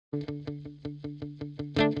You've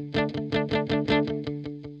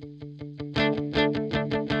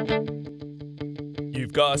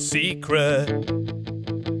got a secret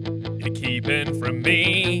you're keeping from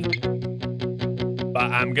me,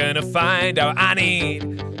 but I'm gonna find out. I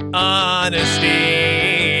need honesty.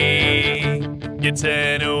 You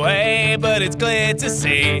turn away, but it's clear to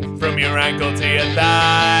see from your ankle to your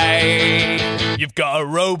thigh. You've got a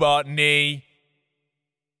robot knee.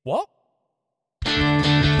 What?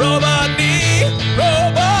 Robot knee,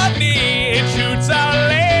 robot knee. It shoots out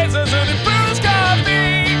lasers and it brews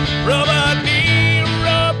coffee. Robot knee,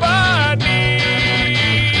 robot knee.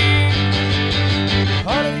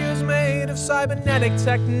 Part of you's made of cybernetic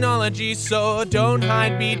technology, so don't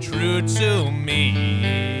hide, be true to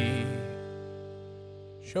me.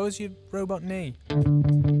 Show us your robot knee.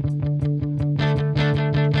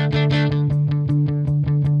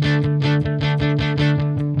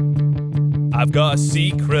 I've got a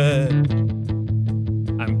secret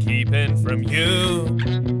I'm keeping from you.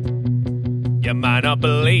 You might not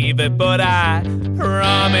believe it, but I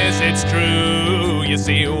promise it's true. You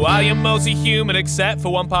see, while you're mostly human except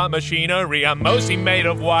for one part machinery, I'm mostly made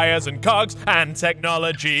of wires and cogs and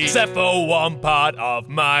technology. Except for one part of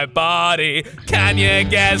my body. Can you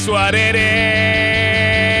guess what it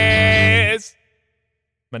is?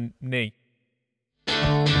 My knee.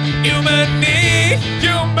 Human knee,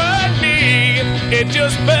 human knee. It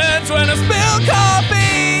just burns when I spill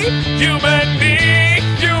coffee. Human knee,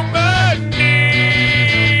 human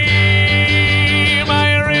knee.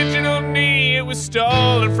 My original knee, it was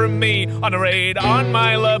stolen from me on a raid on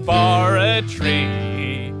my laboratory.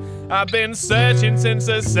 I've been searching since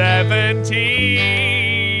the 70s,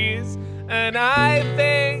 and I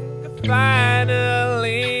think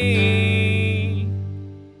finally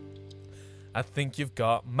I think you've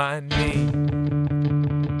got my knee.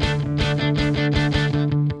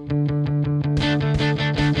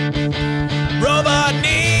 Robot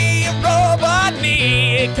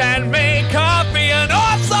knee, it can make coffee and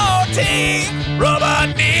also tea.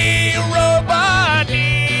 Robot knee, robot knee.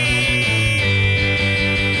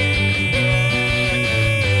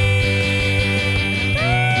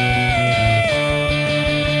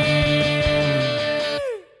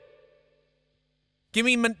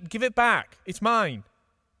 Give it back. It's mine.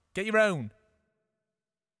 Get your own.